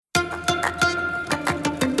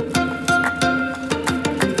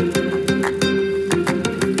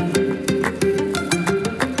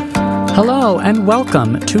Hello and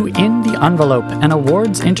welcome to In the Envelope, an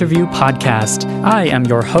awards interview podcast. I am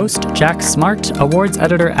your host, Jack Smart, awards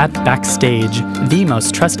editor at Backstage, the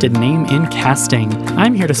most trusted name in casting.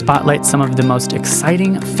 I'm here to spotlight some of the most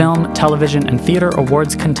exciting film, television, and theater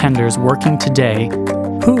awards contenders working today.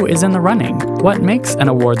 Who is in the running? What makes an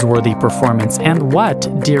awards-worthy performance? And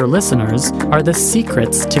what, dear listeners, are the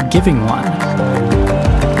secrets to giving one?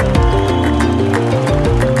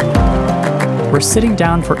 We're sitting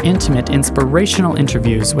down for intimate, inspirational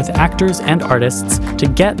interviews with actors and artists to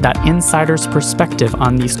get that insider's perspective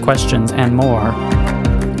on these questions and more.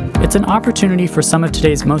 It's an opportunity for some of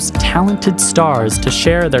today's most talented stars to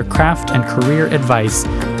share their craft and career advice,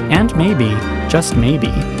 and maybe, just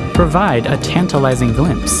maybe, provide a tantalizing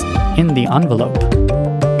glimpse in the envelope.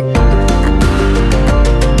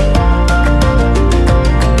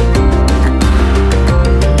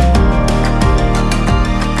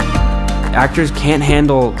 Actors can't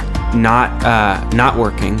handle not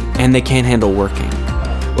working, and they can't handle working.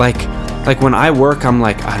 Like when I work, I'm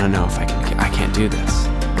like, I don't know if I can't do this.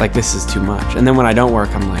 Like, this is too much. And then when I don't work,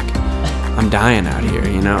 I'm like, I'm dying out here,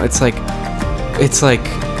 you know? It's like I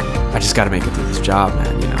just got to make it through this job,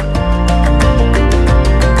 man, you know?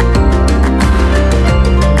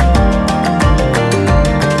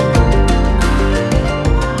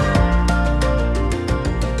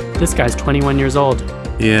 This guy's 21 years old.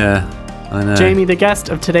 Yeah, I know. Jamie, the guest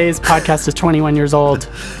of today's podcast, is 21 years old.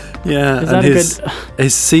 Yeah, is that and his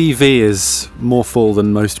CV is more full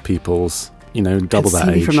than most people's, you know, double that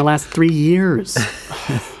CV age. from the last 3 years.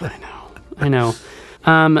 I know.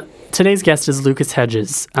 Today's guest is Lucas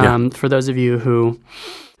Hedges. For those of you who,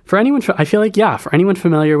 for anyone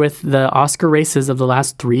familiar with the Oscar races of the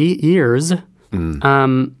last 3 years, or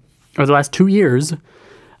the last 2 years,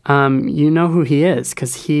 you know who he is,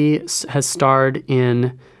 because he has starred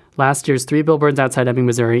in last year's 3 Billboards Outside Ebbing,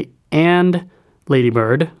 Missouri, and Lady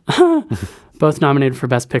Bird, both nominated for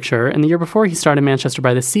Best Picture. And the year before, he starred in Manchester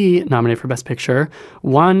by the Sea, nominated for Best Picture,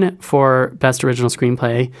 won for Best Original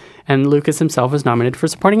Screenplay, and Lucas himself was nominated for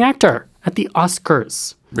Supporting Actor at the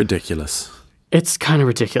Oscars. Ridiculous. It's kind of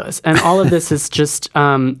ridiculous. And all of this is just,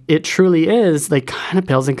 it truly is, like, kind of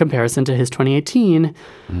pales in comparison to his 2018,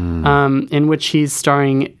 in which he's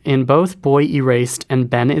starring in both Boy Erased and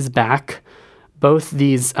Ben is Back. Both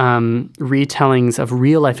these retellings of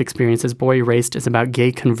real-life experiences. Boy Erased is about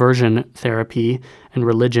gay conversion therapy and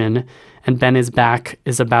religion, and Ben is Back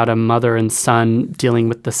is about a mother and son dealing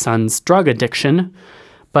with the son's drug addiction.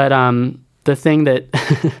 But the thing that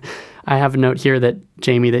I have a note here that,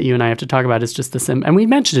 Jamie, that you and I have to talk about is just and we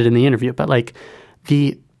mentioned it in the interview, but like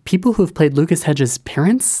the people who have played Lucas Hedges'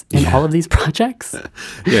 parents in all of these projects.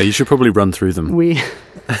 Yeah, you should probably run through them. We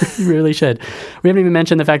really should. We haven't even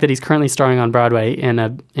mentioned the fact that he's currently starring on Broadway in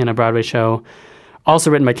a Broadway show, also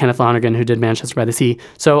written by Kenneth Lonergan, who did Manchester by the Sea.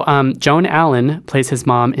 So Joan Allen plays his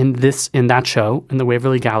mom in that show, in the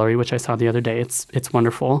Waverly Gallery, which I saw the other day. It's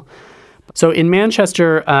wonderful. So in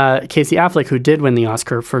Manchester, Casey Affleck, who did win the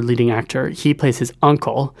Oscar for leading actor, he plays his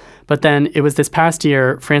uncle. But then it was this past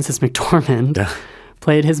year, Frances McDormand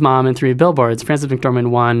played his mom in 3 Billboards. Frances McDormand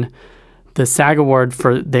won the SAG Award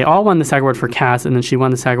they all won the SAG Award for cast, and then she won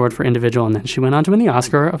the SAG Award for individual, and then she went on to win the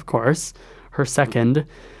Oscar, of course, her second.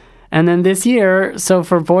 And then this year, so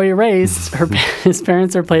for Boy Erased, his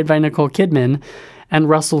parents are played by Nicole Kidman and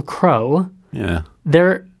Russell Crowe. Yeah.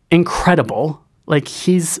 They're incredible. Like,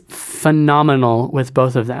 he's phenomenal with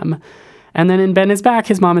both of them. And then in Ben is Back,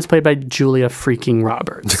 his mom is played by Julia freaking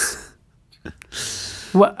Roberts.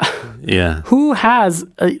 What? Yeah. Who has,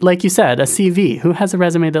 like you said, a CV? Who has a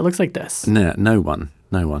resume that looks like this? No one.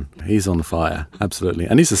 He's on fire, absolutely,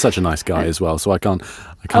 and he's such a nice guy as well. So I can't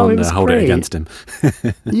hold it against him.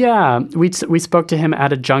 Yeah, we spoke to him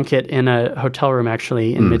at a junket in a hotel room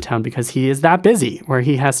actually in Midtown, because he is that busy, where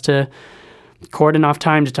he has to cordon off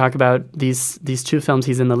time to talk about these 2 films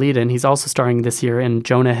he's in the lead in. He's also starring this year in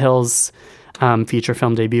Jonah Hill's feature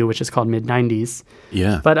film debut, which is called Mid-90s.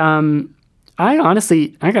 Yeah, but I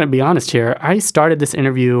gotta be honest here. I started this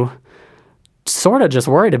interview sort of just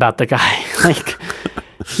worried about the guy. Like,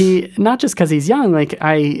 he, not just because he's young,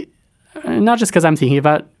 not just because I'm thinking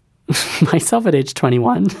about myself at age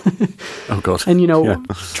 21. Oh, God. And,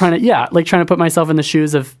 trying to put myself in the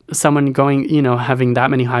shoes of someone going, having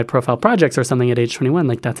that many high profile projects or something at age 21.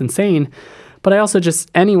 Like, that's insane. But I also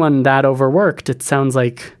just, anyone that overworked, it sounds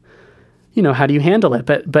like, how do you handle it?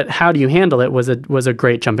 But how do you handle it was a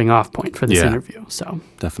great jumping off point for this interview. So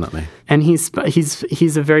definitely. And he's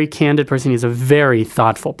a very candid person. He's a very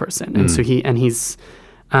thoughtful person, and so he's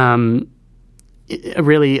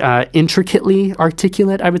really intricately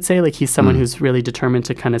articulate. I would say, like, he's someone who's really determined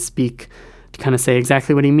to kind of speak to kind of say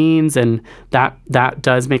exactly what he means, and that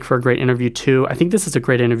does make for a great interview too. I think this is a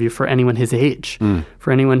great interview for anyone his age,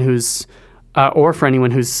 for anyone who's or for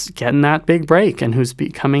anyone who's getting that big break and who's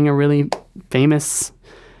becoming a really famous.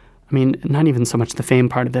 I mean, not even so much the fame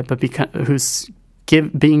part of it, but who's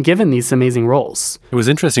being given these amazing roles. It was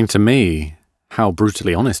interesting to me how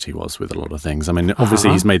brutally honest he was with a lot of things. I mean,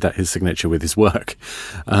 obviously he's made that his signature with his work.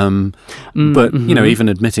 But, you know, even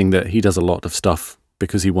admitting that he does a lot of stuff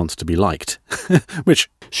because he wants to be liked, which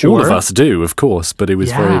all of us do, of course, but it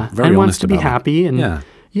was very, very honest about it. And wants to be happy. And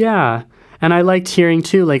yeah. And I liked hearing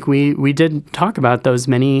too, like we did talk about those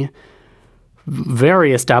many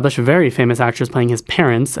very established, very famous actors playing his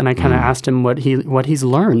parents, and I kind of asked him what he's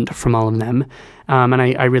learned from all of them, and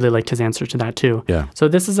I really liked his answer to that too. Yeah. So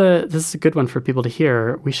this is a good one for people to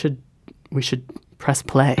hear. We should press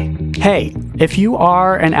play. Hey, if you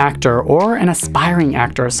are an actor or an aspiring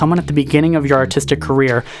actor, someone at the beginning of your artistic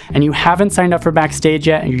career, and you haven't signed up for Backstage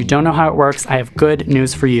yet and you don't know how it works, I have good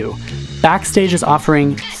news for you. Backstage is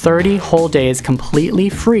offering 30 whole days completely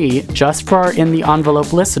free just for our In the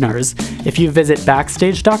Envelope listeners. If you visit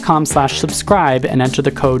backstage.com/subscribe and enter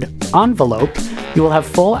the code ENVELOPE, you will have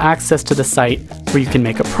full access to the site where you can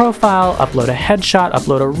make a profile, upload a headshot,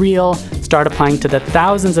 upload a reel, start applying to the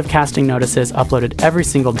thousands of casting notices uploaded every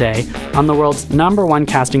single day on the world's #1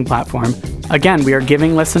 casting platform. Again, we are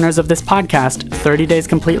giving listeners of this podcast 30 days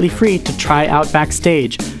completely free to try out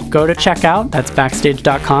Backstage. Go to checkout, that's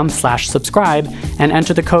backstage.com/subscribe, and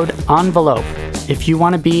enter the code ENVELOPE. If you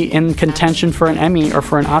want to be in contention for an Emmy or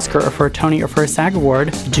for an Oscar or for a Tony or for a SAG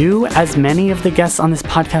award, do as many of the guests on this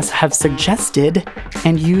podcast have suggested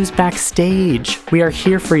and use Backstage. We are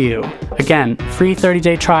here for you. Again, free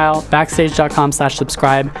 30-day trial,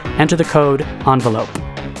 backstage.com/subscribe, enter the code ENVELOPE.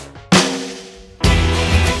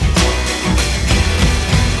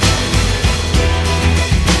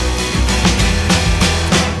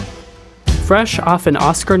 Fresh off an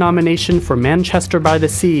Oscar nomination for Manchester by the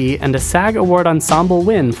Sea and a SAG Award Ensemble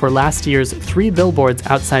win for last year's 3 Billboards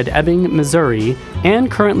Outside Ebbing, Missouri,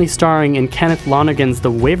 and currently starring in Kenneth Lonergan's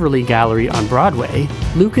The Waverly Gallery on Broadway,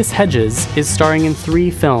 Lucas Hedges is starring in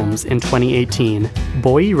 3 films in 2018.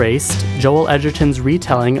 Boy Erased, Joel Edgerton's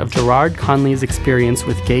retelling of Gerard Conley's experience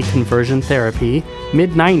with gay conversion therapy,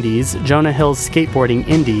 Mid-90s, Jonah Hill's skateboarding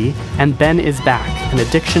indie, and Ben is Back, an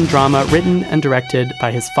addiction drama written and directed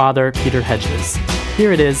by his father, Peter Hedges.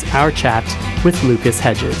 Here it is, our chat with Lucas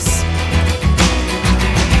Hedges.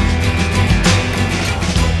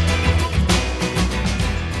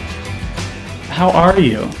 How are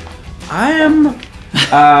you? I'm at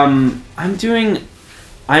a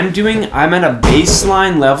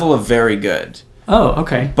baseline level of very good. Oh,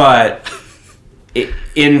 okay. But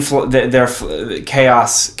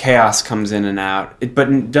chaos comes in and out.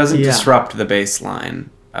 But it doesn't disrupt the baseline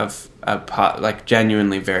of a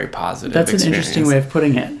genuinely very positive That's experience. An interesting way of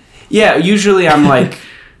putting it. Yeah, usually I'm like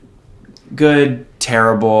good,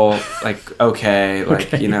 terrible, like okay,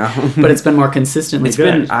 like you know. But it's been more consistently it's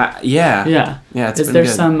good. Yeah. It's Is been there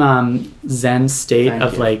good. some zen state Thank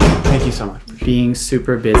of you. like Thank you so much. being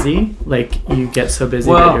super busy? Like you get so busy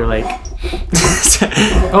Well- that you're like,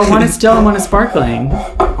 oh, one is still and one is sparkling.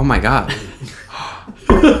 Oh my god.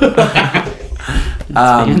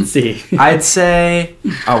 Fancy. I'd say,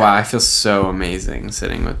 oh wow, I feel so amazing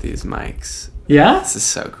sitting with these mics. Yeah? This is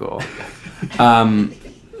so cool.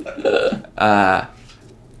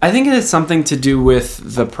 I think it has something to do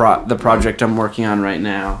with the project I'm working on right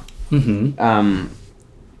now. Mm-hmm.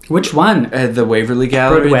 Which one? The Waverly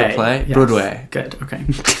Gallery, Broadway. the play. Yes. Broadway. Good. Okay.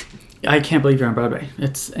 I can't believe you're on Broadway.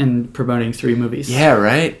 It's in promoting 3 movies. Yeah,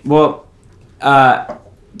 right? Well,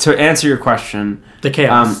 to answer your question, The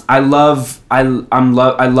chaos. I love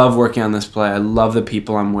working on this play. I love the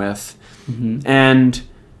people I'm with. Mm-hmm. And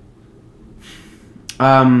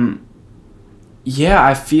yeah,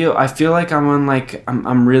 I feel like I'm on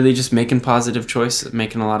I'm really just making positive choices,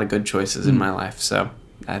 making a lot of good choices in my life. So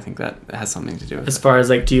I think that has something to do with it. As far as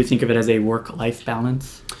like, do you think of it as a work-life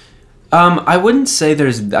balance? I wouldn't say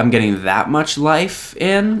I'm getting that much life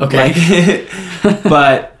in. Okay.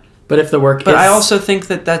 But if the work But is... I also think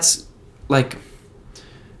that's like,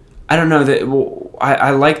 I don't know, that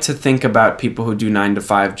I like to think about people who do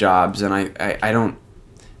 9-to-5 jobs, and I don't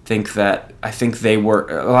think that, I think they work,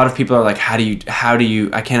 a lot of people are like, how do you,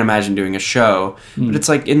 I can't imagine doing a show, but it's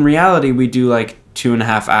like, in reality, we do like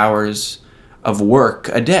 2.5 hours of work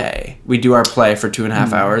a day. We do our play for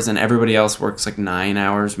 2.5 hours, and everybody else works like 9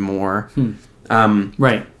 hours more.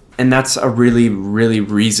 Right. And that's a really, really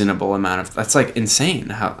reasonable amount of... That's, like,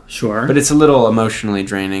 insane. Sure. But it's a little emotionally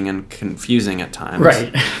draining and confusing at times.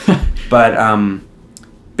 Right. But,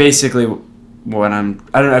 basically,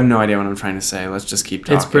 I have no idea what I'm trying to say. Let's just keep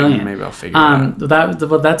talking. It's brilliant. Maybe I'll figure it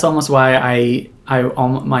out. That's almost why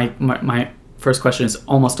my first question is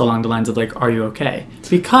almost along the lines of like, are you okay?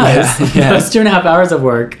 Because those 2.5 hours of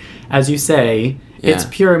work, as you say, it's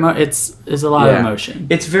pure it's a lot of emotion.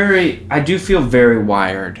 I do feel very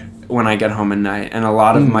wired when I get home at night, and a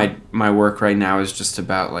lot of my work right now is just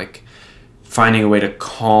about like finding a way to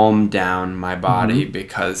calm down my body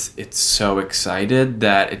because it's so excited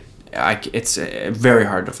that it's very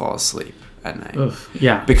hard to fall asleep at night. Oof,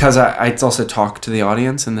 yeah. Because I also talk to the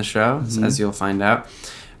audience in the show, as you'll find out.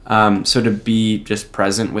 So to be just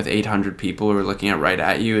present with 800 people who are looking right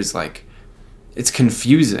at you is like, it's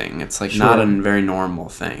confusing. It's like not a very normal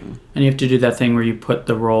thing. And you have to do that thing where you put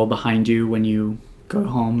the role behind you when you go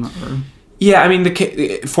home, or... Yeah, I mean,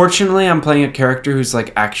 fortunately, I'm playing a character who's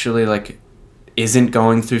like actually like isn't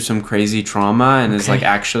going through some crazy trauma and is like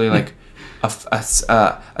actually like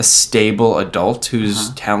a stable adult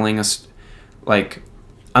who's telling us, like,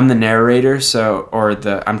 I'm the narrator,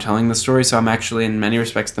 I'm telling the story, so I'm actually in many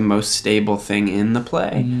respects the most stable thing in the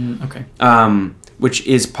play. Which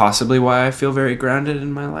is possibly why I feel very grounded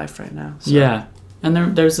in my life right now. So. Yeah,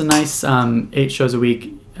 and there's a nice 8 shows a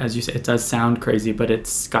week. As you say, it does sound crazy, but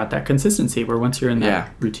it's got that consistency where once you're in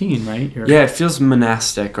that routine, right? It feels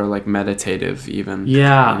monastic or like meditative even.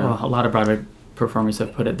 Yeah, well, a lot of Broadway performers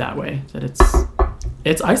have put it that way, that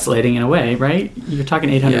it's isolating in a way, right? You're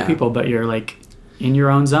talking 800 people, but you're like in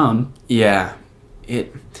your own zone. Yeah.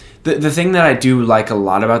 The thing that I do like a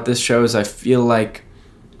lot about this show is I feel like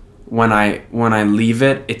when I leave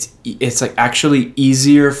it, it's like actually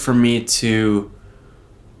easier for me to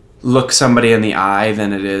look somebody in the eye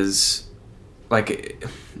than it is, like,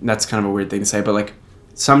 that's kind of a weird thing to say, but like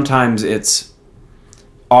sometimes it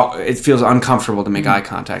feels uncomfortable to make eye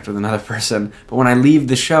contact with another person. But when I leave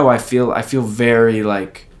the show, I feel very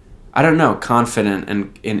like, I don't know,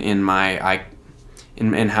 confident in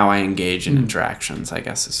how I engage in interactions, I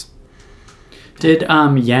guess is. Did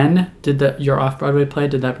Yen, your off-Broadway play,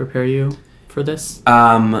 did that prepare you for this?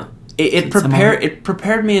 It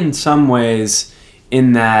prepared me in some ways,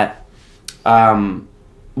 in that,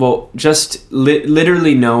 just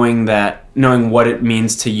literally knowing what it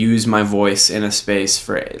means to use my voice in a space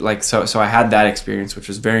for, like, so I had that experience, which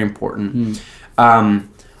was very important.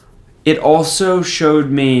 It also showed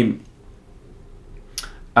me,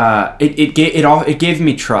 it gave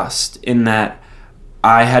me trust in that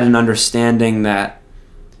I had an understanding that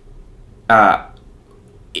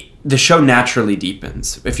the show naturally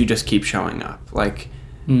deepens if you just keep showing up. Like,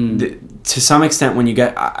 to some extent, when you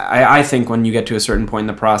get, I think when you get to a certain point in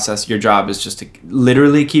the process, your job is just to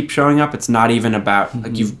literally keep showing up. It's not even about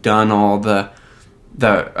like you've done all the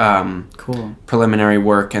preliminary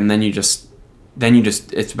work, and then you just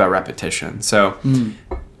it's about repetition. So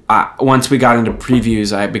once we got into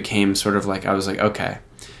previews, I became sort of like, I was like, okay,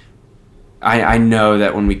 I know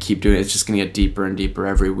that when we keep doing it, it's just going to get deeper and deeper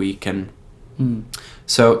every week. And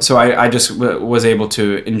so I just was able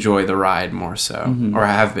to enjoy the ride more so, or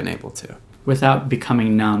I have been able to. Without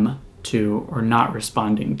becoming numb to, or not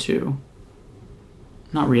responding to,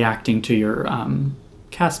 not reacting to your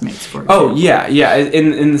castmates, for example. Oh, yeah.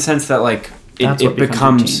 In the sense that, like, it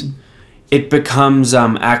becomes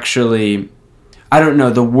actually, I don't know,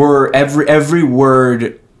 the word, every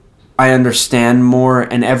word I understand more,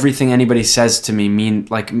 and everything anybody says to me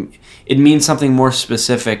it means something more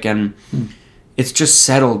specific, and it's just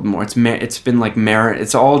settled more. It's been like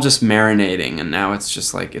it's all just marinating, and now it's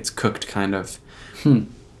just like it's cooked kind of.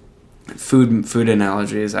 Food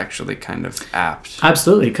analogy is actually kind of apt.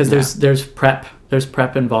 Absolutely, because there's prep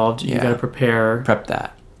involved. You got to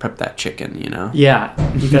prep that chicken, you know? Yeah,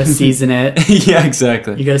 you got to season it. Yeah,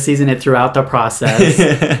 exactly. You got to season it throughout the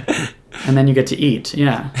process. And then you get to eat,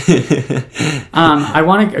 yeah. I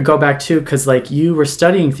want to go back, too, because, like, you were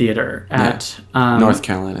studying theater at... North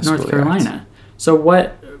Carolina. North Carolina. So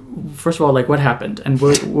first of all, like, what happened? And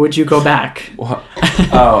would you go back? Well,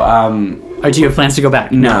 or do you have plans to go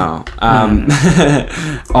back? No.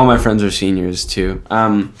 All my friends are seniors, too.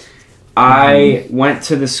 I went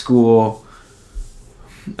to the school...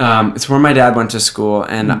 it's where my dad went to school,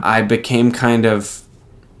 and I became kind of...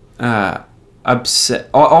 upset.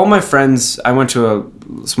 All my friends, I went to a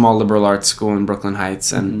small liberal arts school in Brooklyn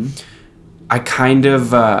Heights, and I kind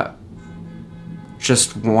of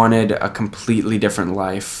just wanted a completely different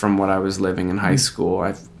life from what I was living in high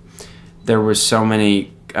school. There were so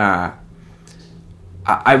many. I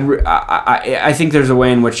think there's a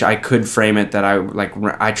way in which I could frame it that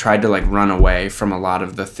I tried to like run away from a lot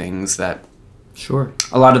of the things that. Sure.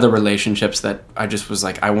 A lot of the relationships that I just was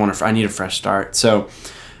like, I need a fresh start. So.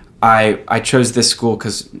 I chose this school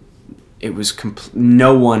because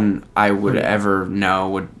no one I would ever know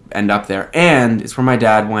would end up there. And it's where my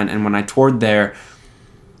dad went. And when I toured there,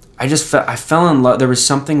 I fell in love. There was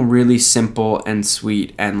something really simple and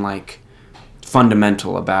sweet and like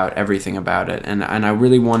fundamental about everything about it. And I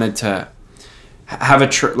really wanted to have a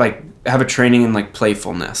training in like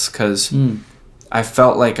playfulness, because I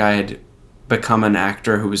felt like I had become an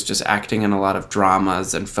actor who was just acting in a lot of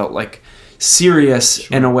dramas and felt like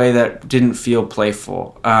serious in a way that didn't feel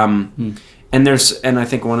playful. And I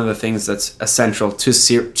think one of the things that's essential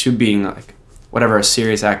to being like whatever a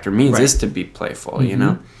serious actor means is to be playful, you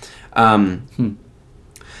know?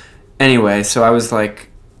 Anyway, so I was like,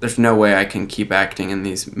 there's no way I can keep acting in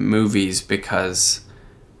these movies because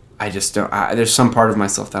I just don't, there's some part of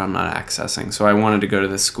myself that I'm not accessing. So I wanted to go to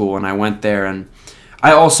this school, and I went there, and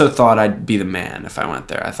I also thought I'd be the man if I went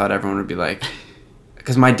there. I thought everyone would be like,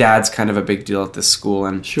 because my dad's kind of a big deal at this school,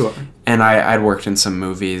 and and I'd worked in some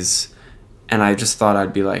movies, and I just thought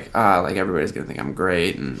I'd be like, like everybody's gonna think I'm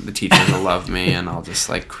great, and the teachers will love me, and I'll just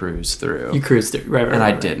like cruise through. You cruised through, right? And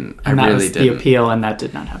I didn't. And I really was didn't. The appeal, and that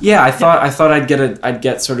did not happen. Yeah, I thought I'd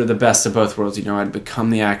get sort of the best of both worlds. You know, I'd become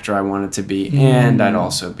the actor I wanted to be, and I'd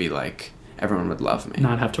also be like, everyone would love me.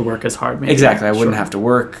 Not have to work as hard, maybe. Exactly. I wouldn't have to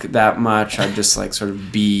work that much. I'd just like sort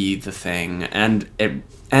of be the thing, and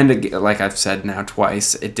like I've said now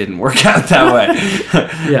twice, it didn't work out that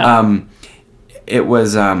way. It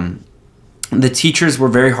was. The teachers were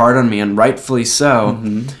very hard on me, and rightfully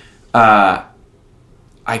so. I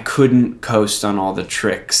couldn't coast on all the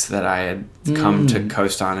tricks that I had come to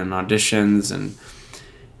coast on in auditions,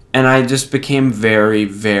 and I just became very,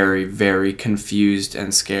 very, very confused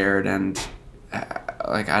and scared, and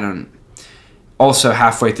also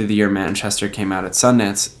halfway through the year, Manchester came out at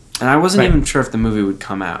Sundance, and I wasn't even sure if the movie would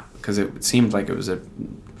come out, because it seemed like it was a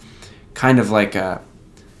kind of like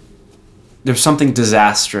there's something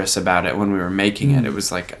disastrous about it when we were making it. It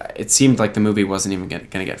was like, it seemed like the movie wasn't even going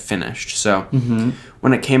to get finished. So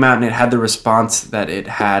when it came out and it had the response that it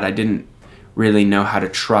had, I didn't really know how to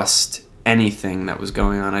trust anything that was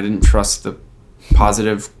going on. I didn't trust the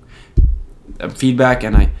positive feedback,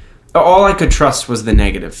 and all I could trust was the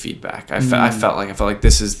negative feedback. I felt like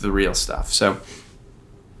this is the real stuff. So,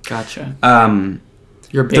 gotcha.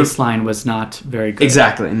 Your baseline was not very good.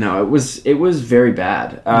 Exactly. No, it was very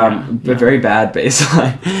bad. Very bad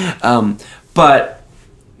baseline. But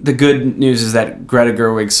the good news is that Greta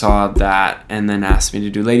Gerwig saw that and then asked me to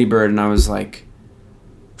do Lady Bird, and I was like,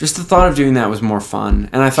 just the thought of doing that was more fun,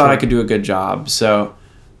 and I thought I could do a good job. So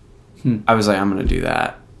I was like, I'm going to do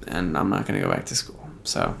that, and I'm not going to go back to school.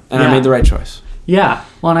 So, and I made the right choice. Yeah.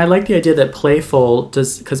 Well, and I like the idea that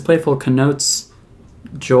because playful connotes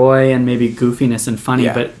joy and maybe goofiness and funny,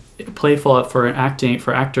 but playful for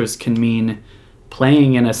actors can mean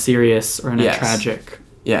playing in a serious or in a tragic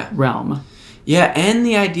realm. Yeah, and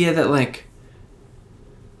the idea that like,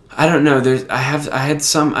 I don't know, I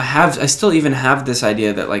still even have this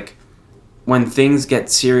idea that like when things get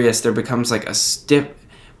serious there becomes like a stiff,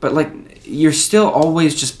 but like you're still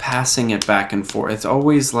always just passing it back and forth. It's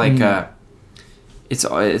always like it's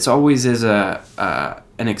always is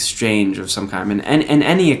an exchange of some kind, and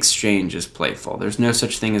any exchange is playful. There's no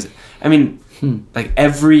such thing as, I mean, like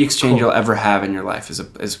every exchange you'll ever have in your life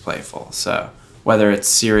is playful. So whether it's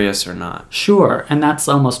serious or not. Sure, and that's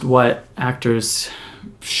almost what actors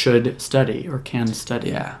should study or can study.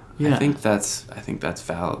 Yeah. I think that's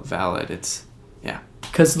valid. It's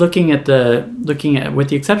because looking at with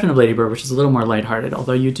the exception of Lady Bird, which is a little more lighthearted,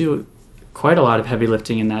 although you do quite a lot of heavy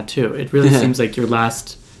lifting in that too. It really seems like your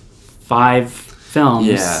last 5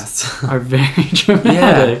 films are very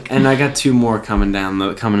dramatic. Yeah, and I got 2 more coming in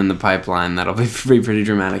the pipeline that'll be pretty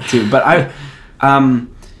dramatic too. But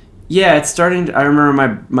it's starting. I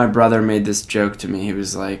remember my brother made this joke to me. He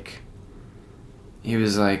was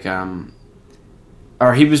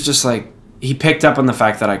just like, he picked up on the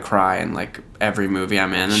fact that I cry in like every movie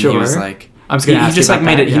I'm in, and he was like, I was gonna ask he just you like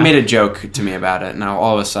about made that, He made a joke to me about it, and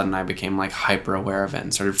all of a sudden I became like hyper aware of it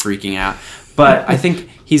and started freaking out. But I think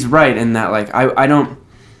he's right in that like I don't,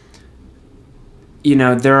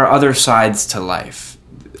 there are other sides to life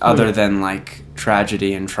other than like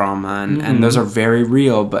tragedy and trauma, and those are very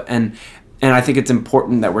real. But and I think it's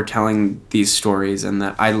important that we're telling these stories, and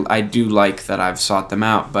that I do like that I've sought them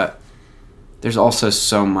out. But there's also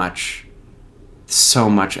so much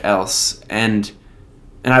else, and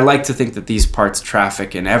I like to think that these parts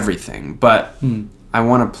traffic in everything, but I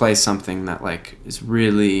want to play something that like is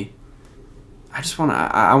really, I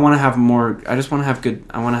want to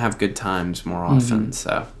have good times more often.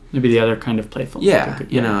 So maybe the other kind of playful.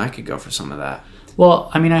 I could go for some of that.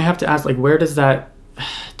 Well, I mean, I have to ask, like, where does that,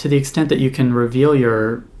 to the extent that you can reveal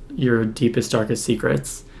your your deepest, darkest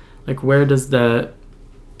secrets. Like, where does that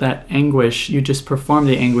anguish, you just perform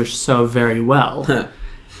the anguish so very well.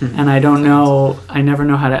 And I don't know, I never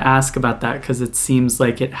know how to ask about that because it seems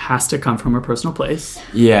like it has to come from a personal place.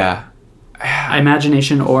 Yeah.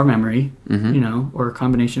 Imagination or memory, or a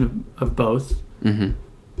combination of both. Mm-hmm.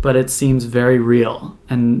 But it seems very real,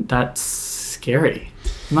 and that's scary.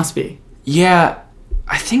 It must be. Yeah.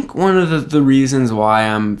 I think one of the reasons why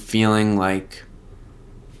I'm feeling like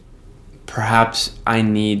perhaps I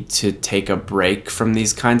need to take a break from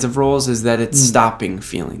these kinds of roles is that it's stopping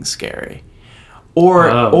feeling scary. Or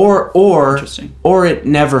it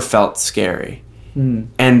never felt scary.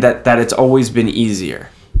 And that it's always been easier.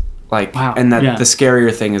 Like, wow. And that the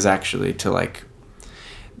scarier thing is actually to like,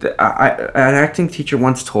 an acting teacher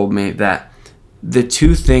once told me that the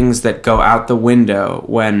two things that go out the window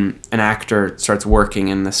when an actor starts working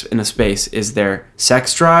in a space is their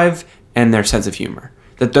sex drive and their sense of humor.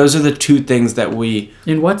 That those are the two things that we...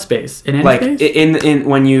 In what space? In any space? In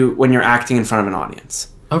when you're acting in front of an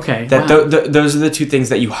audience. Okay. That those are the two things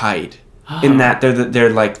that you hide. Oh. In that they're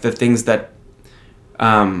like the things that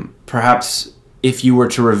perhaps if you were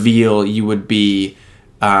to reveal, you would be...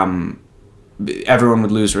 everyone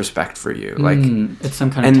would lose respect for you. Like it's some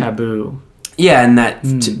kind of taboo. Yeah, and that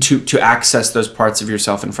to access those parts of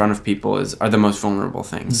yourself in front of people are the most vulnerable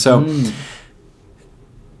things. So,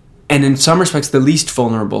 and in some respects, the least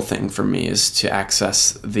vulnerable thing for me is to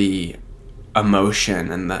access the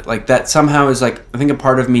emotion, and that somehow is like, I think a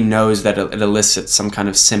part of me knows that it elicits some kind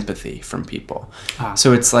of sympathy from people.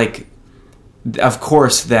 So it's like, of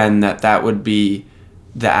course, then that would be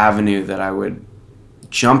the avenue that I would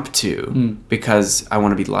jump to because I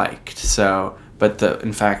want to be liked. So, but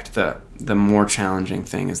in fact the more challenging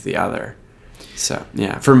thing is the other. So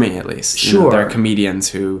yeah, for me at least. Sure. There are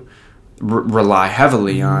comedians who rely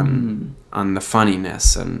heavily on the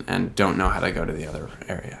funniness and don't know how to go to the other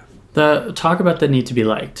area. Talk about the need to be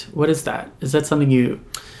liked. What is that? Is that something you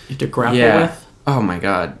have to grapple with? Oh my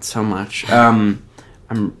God, so much.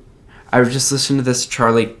 I was just listening to this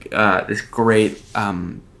this great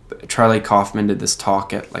Charlie Kaufman did this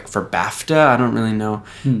talk for BAFTA. I don't really know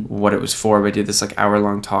what it was for, but he did this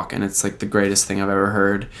hour-long talk, and it's the greatest thing I've ever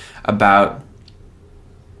heard about.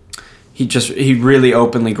 He really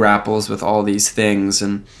openly grapples with all these things,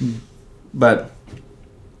 but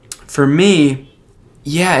for me,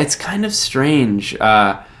 yeah, it's kind of strange.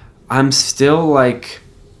 I'm still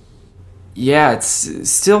it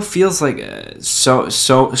still feels like so.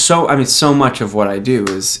 I mean, so much of what I do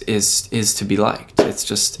is to be liked. It's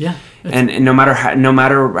just and no matter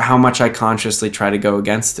how much I consciously try to go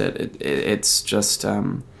against it's just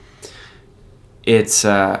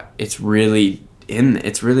it's really in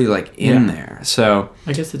there. So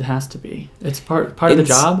I guess it has to be. It's part of the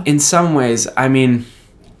job. In some ways, I mean,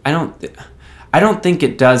 I don't think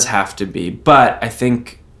it does have to be, but I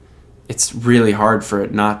think it's really hard for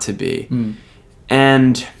it not to be.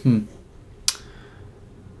 And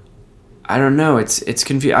I don't know, it's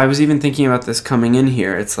confusing. I was even thinking about this coming in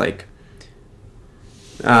here. It's like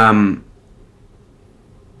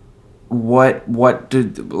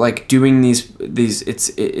doing these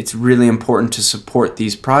it's really important to support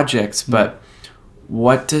these projects, but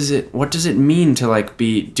what does it mean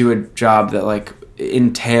to do a job that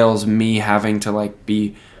entails me having to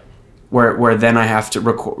be where then I have to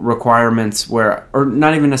requirements or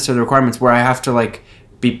not even necessarily requirements, where I have to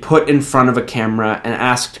be put in front of a camera and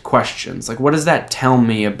asked questions. What does that tell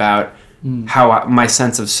me about how my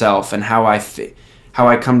sense of self and how I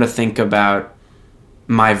come to think about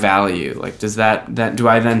my value? Does that do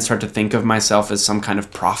I then start to think of myself as some kind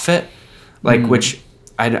of prophet? Which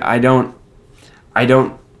I don't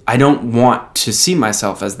want to see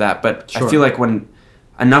myself as that, but sure. I feel when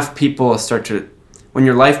enough people when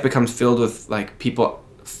your life becomes filled with people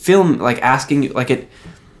asking you,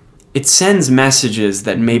 it sends messages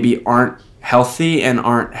that maybe aren't healthy and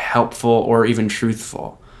aren't helpful or even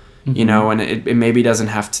truthful, and it maybe doesn't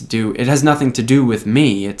have to do, it has nothing to do with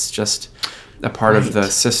me. It's just a part of the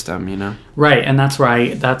system, Right. And that's where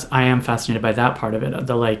I am fascinated by that part of it.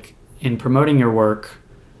 In promoting your work,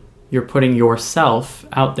 you're putting yourself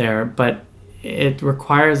out there, but it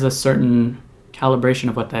requires a certain calibration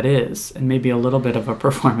of what that is, and maybe a little bit of a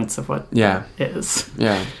performance of what is.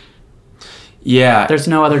 Yeah. There's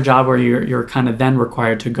no other job where you're kind of then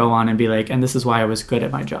required to go on and be and this is why I was good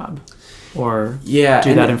at my job, or do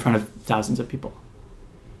that in front of thousands of people.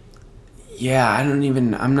 Yeah,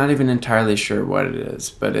 I'm not even entirely sure what it is,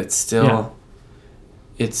 but it's going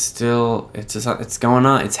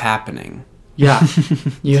on. It's happening. Yeah.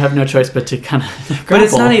 You have no choice but to kind of grapple. But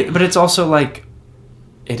it's not. But it's also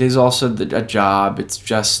it is also a job. It's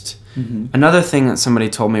just another thing that somebody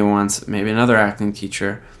told me once, maybe another acting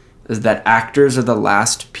teacher, is that actors are the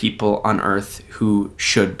last people on earth who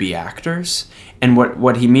should be actors. And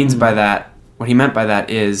what he means by that, what he meant by that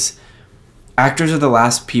is actors are the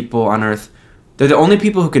last people on earth. They're the only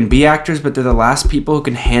people who can be actors, but they're the last people who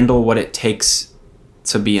can handle what it takes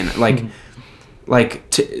to be in it.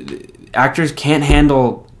 Actors can't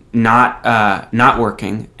handle not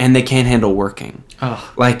working, and they can't handle working.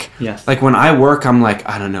 Oh, yes. Like when I work, I'm like,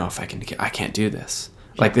 I don't know if I can't do this.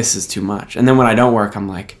 Like, this is too much. And then when I don't work, I'm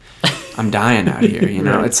like, I'm dying out here, you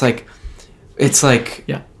know? Right. It's like,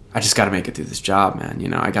 yeah. I just got to make it through this job, man. You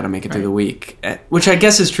know, I got to make it through the week, which I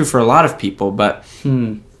guess is true for a lot of people, but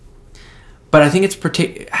I think it's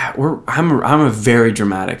I'm a very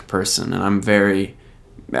dramatic person, and I'm very,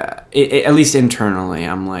 at least internally,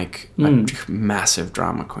 I'm like a massive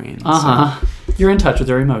drama queen. So. You're in touch with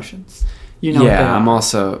your emotions. You know. Yeah, I'm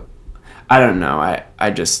also, I don't know. I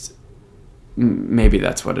just, maybe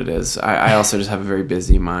that's what it is. I also just have a very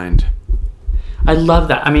busy mind. I love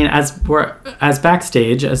that. I mean, as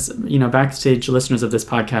backstage listeners of this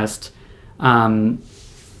podcast,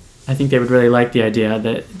 I think they would really like the idea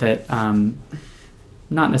that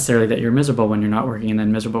not necessarily that you're miserable when you're not working and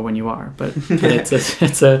then miserable when you are, but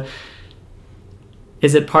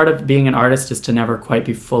is it part of being an artist is to never quite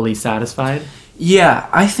be fully satisfied? Yeah,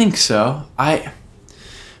 I think so.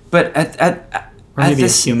 But at maybe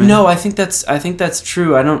this, a human. No, I think that's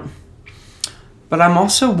true. But I'm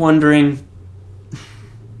also wondering,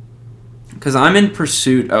 because I'm in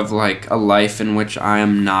pursuit of like a life in which I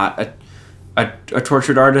am not a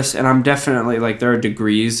tortured artist, and I'm definitely, like, there are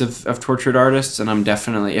degrees of tortured artists, and I'm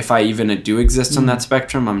definitely, if I even do exist on that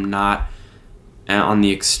spectrum, I'm not on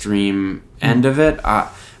the extreme end of it.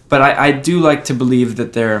 But I do like to believe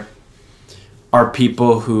that there are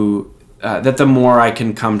people who that the more I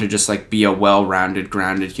can come to just like be a well-rounded,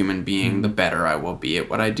 grounded human being, the better I will be at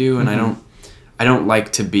what I do. And I don't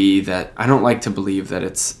like to be that. I don't like to believe that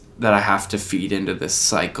that I have to feed into this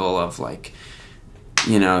cycle of like,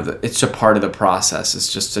 you know, it's a part of the process.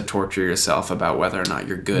 It's just to torture yourself about whether or not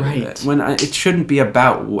you're good at it. When it shouldn't be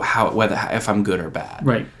about if I'm good or bad.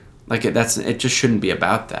 Right. Like it just shouldn't be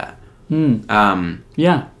about that.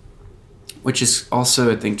 Yeah. Which is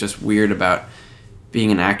also, I think, just weird about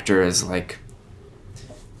being an actor is like,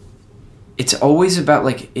 it's always about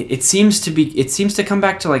like, it seems to come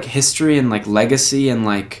back to like history and like legacy and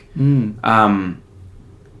like,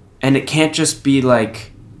 and it can't just be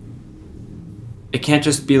like,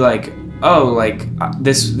 oh, like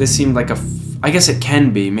this seemed like I guess it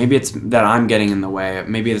can be. Maybe it's that I'm getting in the way.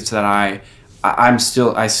 Maybe it's that I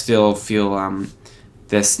still feel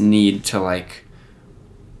this need to like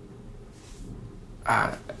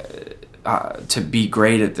to be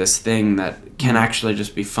great at this thing that can actually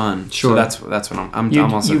just be fun. Sure. So that's what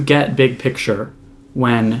I'm also. You get big picture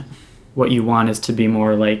when what you want is to be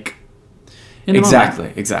more like.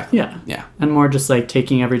 Exactly. Yeah. And more just like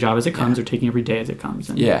taking every job as it comes or taking every day as it comes.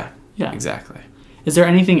 And yeah. Exactly. Is there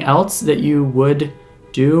anything else that you would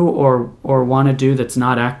do or want to do that's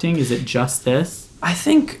not acting? Is it just this? I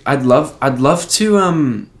think I'd love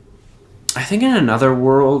to I think in another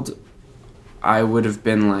world I would have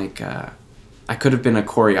been like I could have been a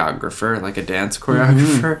choreographer, like a dance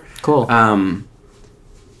choreographer. Cool.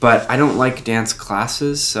 But I don't like dance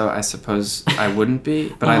classes, so I suppose I wouldn't be.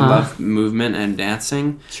 But I love movement and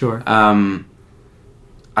dancing. Sure. I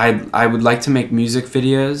would like to make music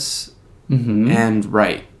videos and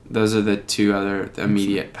write. Those are the two other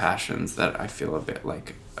immediate passions that I feel a bit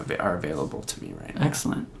like are available to me right now.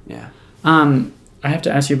 Excellent. Yeah. I have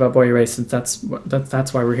to ask you about Boy Erased, since that's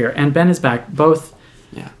why we're here. And Ben is back. Both.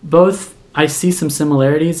 I see some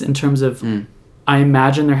similarities in terms of. I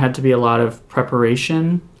imagine there had to be a lot of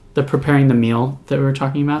preparation. Preparing the meal that we were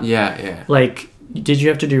talking about. Yeah. Like, did you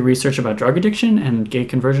have to do research about drug addiction and gay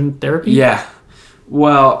conversion therapy? Yeah.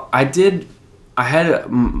 Well, I did. I had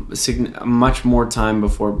much more time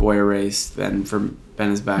before Boy Erased than for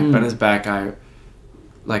Ben is Back. Ben is Back, I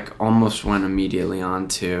like almost went immediately on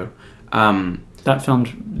to. That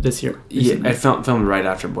filmed this year. Recently. Yeah, it filmed right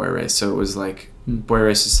after Boy Erased, so it was like Boy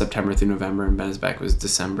Erased is September through November, and Ben is Back was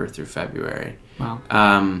December through February. Wow.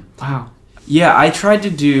 Wow. Yeah, I tried to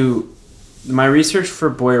do my research for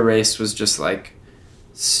Boy Erased was just like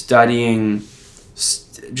study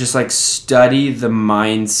the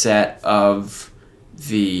mindset of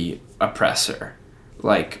the oppressor,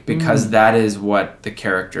 like, because that is what the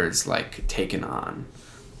character is like taken on,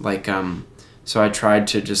 like so I tried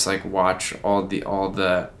to just like watch all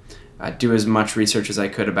the do as much research as I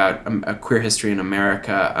could about a queer history in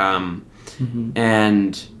America,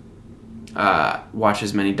 and watch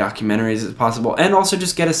as many documentaries as possible, and also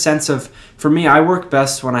just get a sense of, for me, I work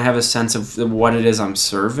best when I have a sense of what it is I'm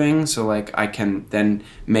serving, so like I can then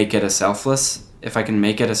make it a selfless, if I can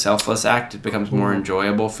make it a selfless act, it becomes more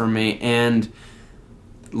enjoyable for me, and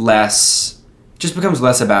just becomes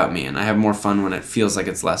less about me, and I have more fun when it feels like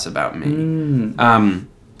it's less about me.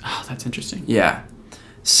 Oh, that's interesting. Yeah.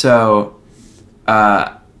 So,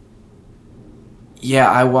 I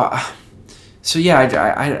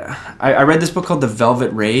read this book called The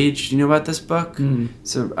Velvet Rage. Do you know about this book?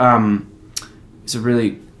 So,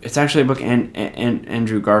 it's actually a book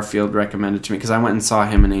Andrew Garfield recommended to me, because I went and saw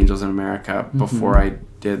him in Angels in America before I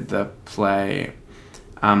did the play,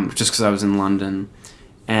 just because I was in London,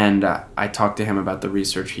 and I talked to him about the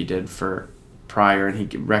research he did for Prior, and he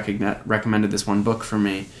recommended this one book for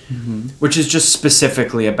me, which is just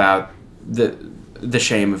specifically about the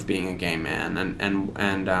shame of being a gay man,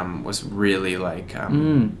 and was really like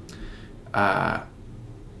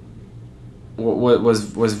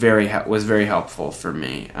was very helpful for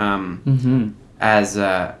me, as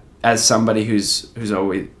somebody who's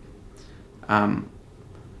always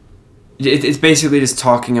it's basically just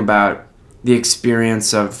talking about the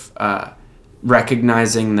experience of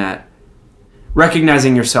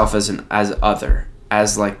recognizing yourself as other,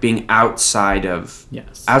 as like being outside of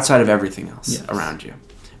everything else around you,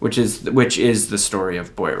 which is the story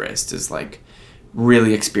of Boy Erased, is like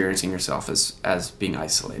really experiencing yourself as being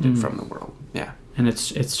isolated from the world. Yeah. And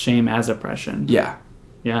it's shame as oppression. Yeah.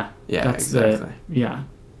 Yeah. Yeah, exactly.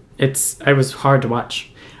 It was hard to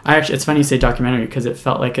watch. It's funny you say documentary, because it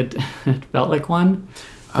felt like it felt like one.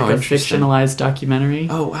 Like a fictionalized documentary.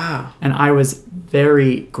 Oh, wow. And I was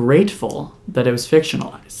very grateful that it was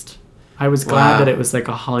fictionalized. I was glad that it was like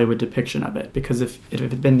a Hollywood depiction of it, because if it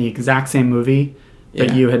had been the exact same movie,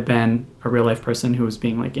 but you had been a real life person who was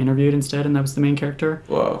being like interviewed instead, and that was the main character,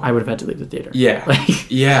 I would have had to leave the theater. Yeah.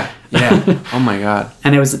 Yeah. Oh my God.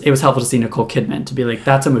 And it was helpful to see Nicole Kidman, to be like,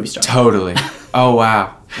 that's a movie star. Totally. Oh,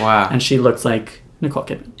 wow. And she looks like Nicole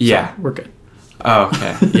Kidman. Yeah. So we're good. Oh,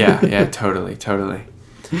 okay. Yeah. Totally.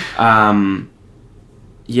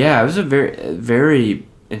 It was a very, very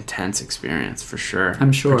intense experience, for sure.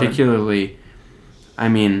 I'm sure. Particularly, I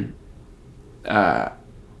mean,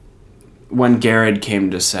 when Garrett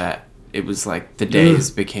came to set, it was like the days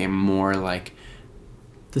became more like,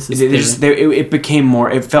 it became more,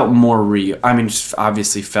 it felt more real. I mean, just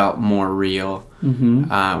obviously felt more real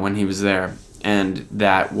when he was there. And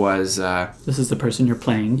that was... this is the person you're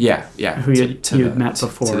playing. Yeah. Who you'd met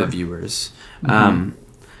before. To the viewers.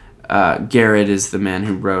 Garrett is the man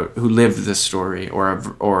who lived the story,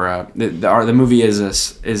 the movie is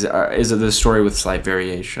the story with slight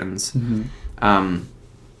variations.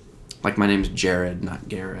 Like, my name's Jared, not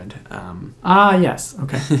Garrett. Yes.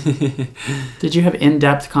 Okay. Did you have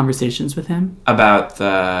in-depth conversations with him about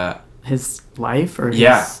his life or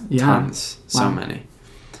tons, so many,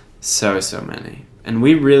 so many, and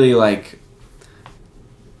we really like.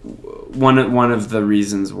 One of the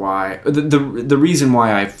reasons why the reason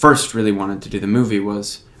why I first really wanted to do the movie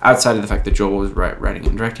was, outside of the fact that Joel was writing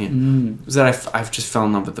and directing it, was that I've just fell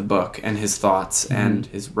in love with the book and his thoughts and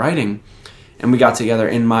his writing, and we got together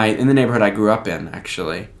in the neighborhood I grew up in,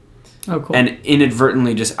 actually. Oh, cool. And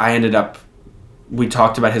inadvertently, we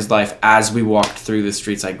talked about his life as we walked through the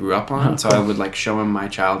streets I grew up on. So I would like show him my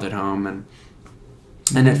childhood home, and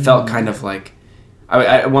it felt kind of like.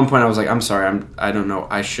 At one point I was like, I'm sorry, I don't know,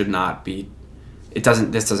 I should not be,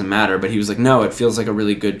 this doesn't matter. But he was like, no, it feels like a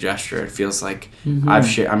really good gesture. It feels like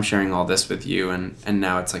I'm sharing all this with you, and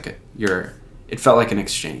now it's like it felt like an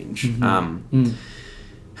exchange.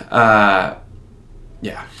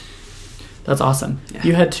 Yeah. That's awesome. Yeah.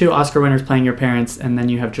 You had 2 Oscar winners playing your parents, and then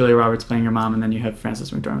you have Julia Roberts playing your mom, and then you have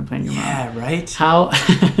Frances McDormand playing your mom. Yeah, right? How,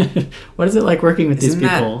 what is it like working with these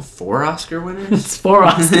people? That 4 Oscar winners? It's 4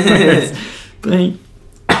 Oscar winners playing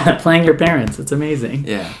your parents. It's amazing.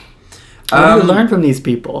 Yeah. What do you learn from these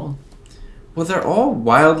people? Well, they're all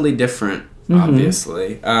wildly different,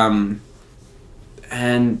 obviously. And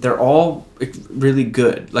they're all really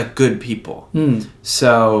good, like good people.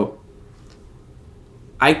 So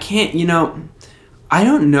I can't, I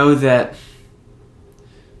don't know that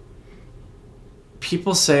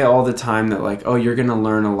people say all the time that like, oh, you're going to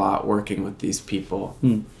learn a lot working with these people.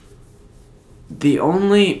 The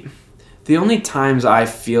only times I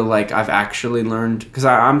feel like I've actually learned, because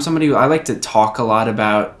I'm somebody who I like to talk a lot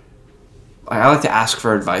about, I like to ask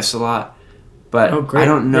for advice a lot, but I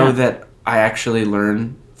don't know that I actually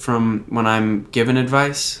learn from when I'm given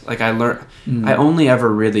advice. Like I only ever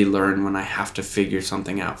really learn when I have to figure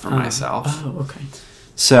something out for myself. Oh, okay.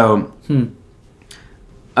 So,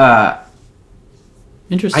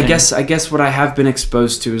 Interesting. I guess what I have been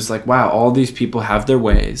exposed to is like, wow, all these people have their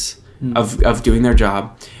ways of doing their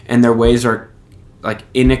job, and their ways are like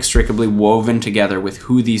inextricably woven together with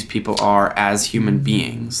who these people are as human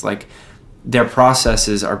beings. Like their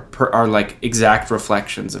processes are like exact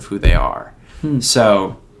reflections of who they are.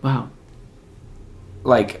 So wow.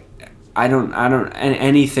 Like I don't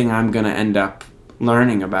anything I'm going to end up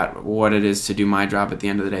learning about what it is to do my job at the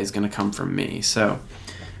end of the day is going to come from me. So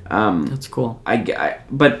that's cool.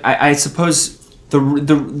 But I suppose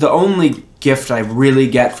the only gift I really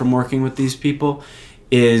get from working with these people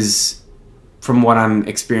is from what I'm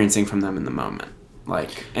experiencing from them in the moment,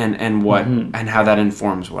 like and what and how that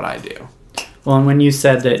informs what I do. Well, and when you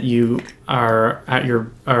said that you are at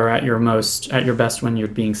your best when you're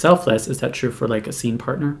being selfless, is that true for like a scene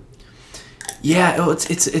partner? Yeah,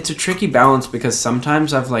 it's a tricky balance, because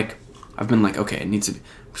sometimes I've been like, okay, I'm just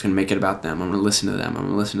gonna make it about them. I'm gonna listen to them,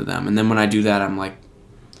 and then when I do that, I'm like,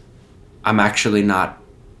 I'm not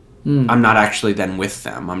actually then with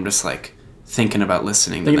them. I'm just like thinking about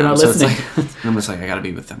listening to them. It's like I'm just like, I gotta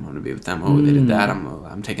be with them. I'm gonna be with them. Oh, they did that.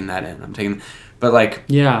 I'm taking that in. But like,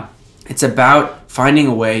 yeah, it's about finding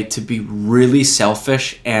a way to be really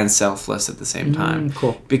selfish and selfless at the same time.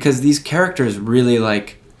 Cool. Because these characters really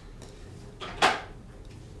like,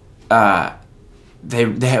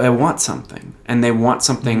 they want something, and they want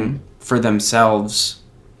something for themselves.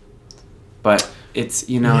 But it's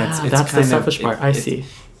it's that's the selfish part. I see.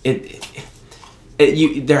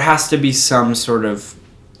 There has to be some sort of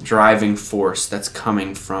driving force that's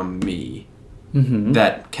coming from me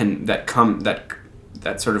that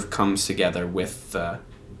sort of comes together with the.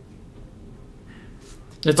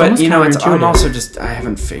 I'm also just, I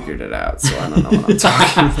haven't figured it out, so I don't know what I'm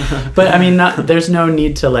talking about. But I mean, there's no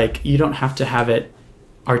need to like, you don't have to have it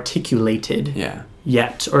articulated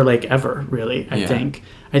yet, or like ever really. I think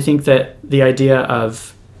that the idea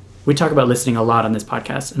of, we talk about listening a lot on this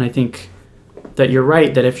podcast, and I think that you're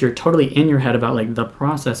right, that if you're totally in your head about like the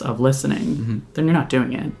process of listening, then you're not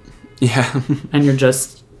doing it. Yeah. And you're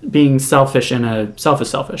just being selfish in a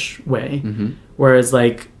selfish way. Whereas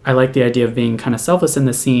like, I like the idea of being kind of selfless in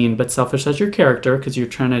the scene, but selfish as your character, because you're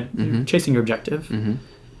trying to, you're chasing your objective.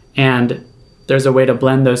 And there's a way to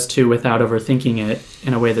blend those two without overthinking it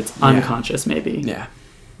in a way that's unconscious, maybe. Yeah.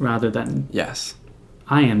 Rather than, yes,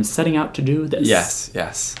 I am setting out to do this.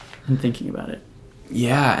 Yes. And thinking about it.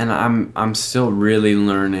 Yeah, and I'm still really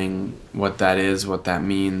learning what that is, what that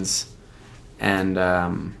means, and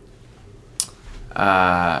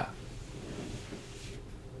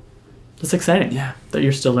it's exciting. Yeah, that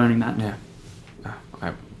you're still learning that. Yeah,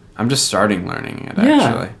 I'm just starting learning it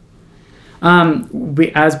actually.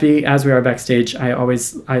 As we are backstage,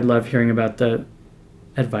 I love hearing about the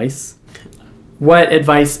advice. What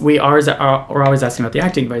advice we're always asking about the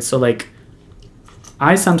acting advice. So like,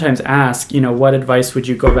 I sometimes ask, what advice would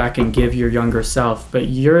you go back and give your younger self? But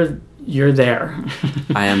you're there.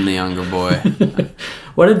 I am the younger boy.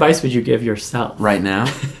 What advice would you give yourself right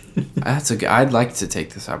now? I'd like to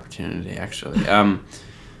take this opportunity actually.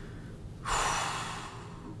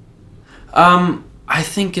 I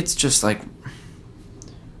think it's just like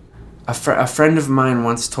a friend of mine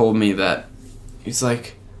once told me that he's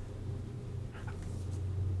like,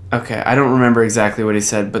 okay, I don't remember exactly what he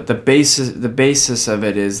said, but the basis of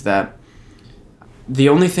it is that the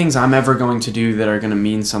only things I'm ever going to do that are going to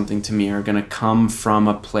mean something to me are going to come from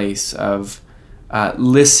a place of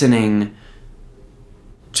listening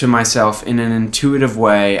to myself in an intuitive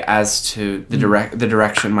way as to the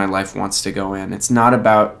direction my life wants to go in. It's not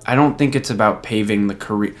about, I don't think it's about paving the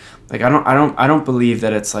career. Like I don't believe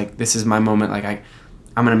that it's like, this is my moment, like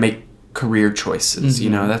I'm going to make career choices,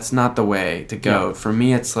 that's not the way to go. Yeah. For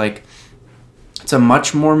me, it's like, it's a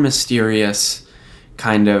much more mysterious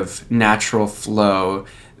kind of natural flow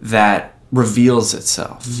that reveals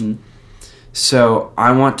itself. So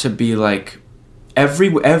I want to be like,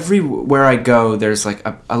 everywhere I go, there's like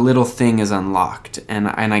a little thing is unlocked, and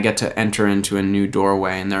I get to enter into a new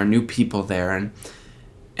doorway, and there are new people there,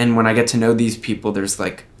 and when I get to know these people, there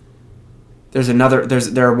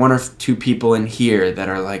are one or two people in here that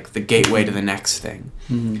are like the gateway to the next thing.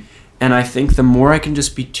 And I think the more I can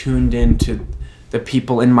just be tuned into the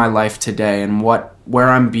people in my life today, and where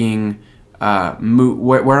I'm being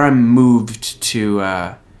where I'm moved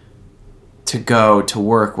to go to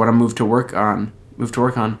work, what I'm moved to work on,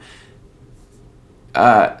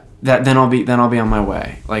 then I'll be on my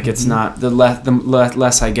way. Like it's not the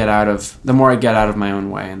less I get out of, the more I get out of my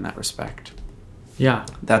own way in that respect. Yeah,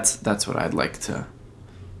 that's what I'd like to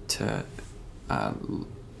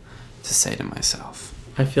say to myself.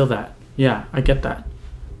 I feel that. Yeah, I get that.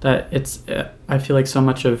 That it's. I feel like so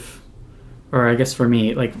much of or I guess for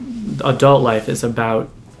me, like adult life is about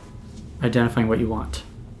identifying what you want.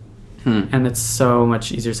 And it's so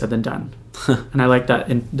much easier said than done. And I like that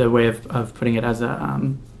in the way of putting it as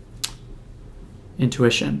a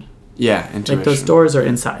intuition. Yeah, intuition. Like those doors are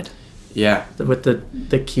inside. Yeah. With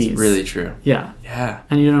the keys. It's really true. Yeah. Yeah.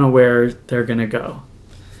 And you don't know where they're going to go.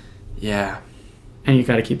 Yeah. And you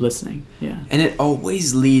got to keep listening. Yeah. And it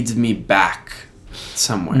always leads me back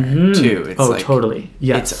somewhere too. It's like, totally.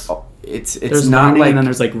 Yes. It's there's not learning like, and then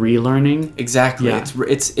there's like relearning. Exactly. Yeah.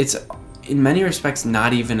 It's in many respects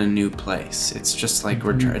not even a new place. It's just like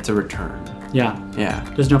return. It's a return. Yeah. Yeah.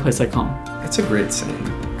 There's no place like home. It's a great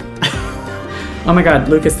saying. Oh my God,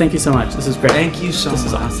 Lucas, thank you so much. This is great. Thank you so much. This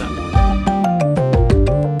is awesome.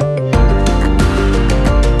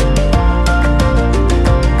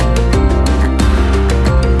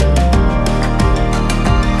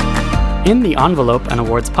 In the Envelope, an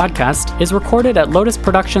awards podcast, is recorded at Lotus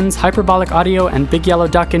Productions, Hyperbolic Audio, and Big Yellow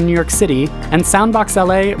Duck in New York City, and Soundbox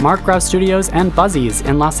LA, Mark Grouse Studios, and Buzzies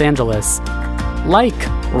in Los Angeles. Like,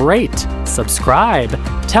 rate, subscribe,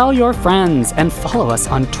 tell your friends, and follow us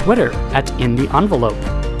on Twitter at In the Envelope.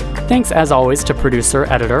 Thanks as always to producer,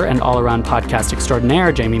 editor, and all-around podcast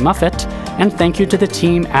extraordinaire Jamie Muffett, and thank you to the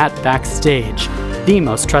team at Backstage, the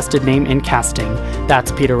most trusted name in casting.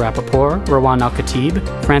 That's Peter Rappaport, Rawan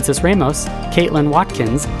Al-Khatib, Francis Ramos, Caitlin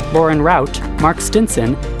Watkins, Lauren Rout, Mark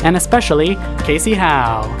Stinson, and especially Casey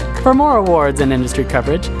Howe. For more awards and industry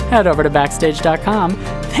coverage, head over to Backstage.com.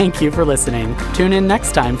 Thank you for listening. Tune in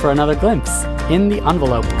next time for another glimpse in the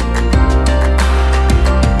Envelope.